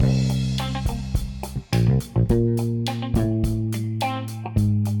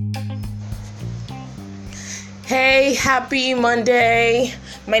happy Monday.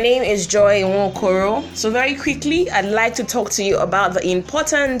 My name is Joy Nwokoro. So very quickly, I'd like to talk to you about the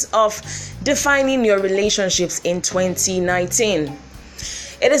importance of defining your relationships in 2019.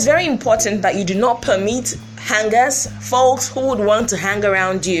 It is very important that you do not permit hangers, folks who would want to hang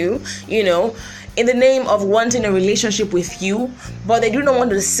around you, in the name of wanting a relationship with you, but they do not want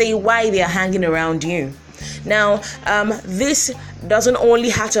to say why they are hanging around you. Now, this doesn't only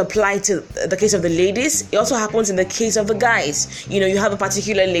have to apply to the case of the ladies. It also happens in the case of the guys. You have a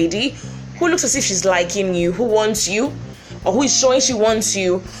particular lady who looks as if she's liking you, who wants you, or who is showing she wants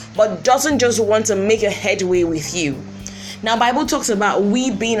you, but doesn't just want to make a headway with you. Now, Bible talks about we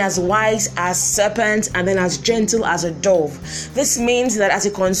being as wise as serpents and then as gentle as a dove. This means that as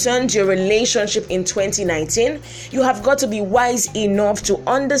it concerns your relationship in 2019, you have got to be wise enough to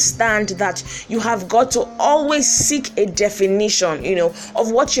understand that you have got to always seek a definition,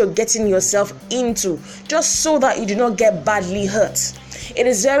 of what you're getting yourself into, just so that you do not get badly hurt. It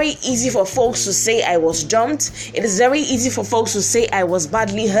is very easy for folks to say I was dumped. It is very easy for folks to say I was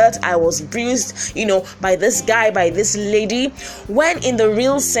badly hurt, I was bruised, by this guy, by this lady, when in the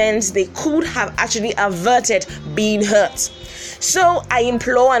real sense they could have actually averted being hurt. So I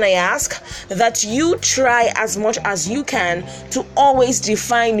implore and I ask that you try as much as you can to always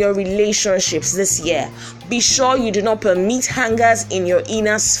define your relationships this year. Be sure you do not permit hangers in your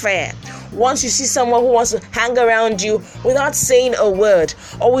inner sphere. Once you see someone who wants to hang around you without saying a word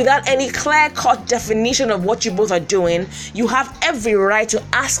or without any clear-cut definition of what you both are doing, you have every right to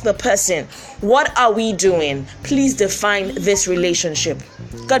ask the person, what are we doing? Please define this relationship.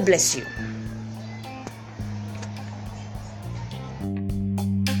 God bless you.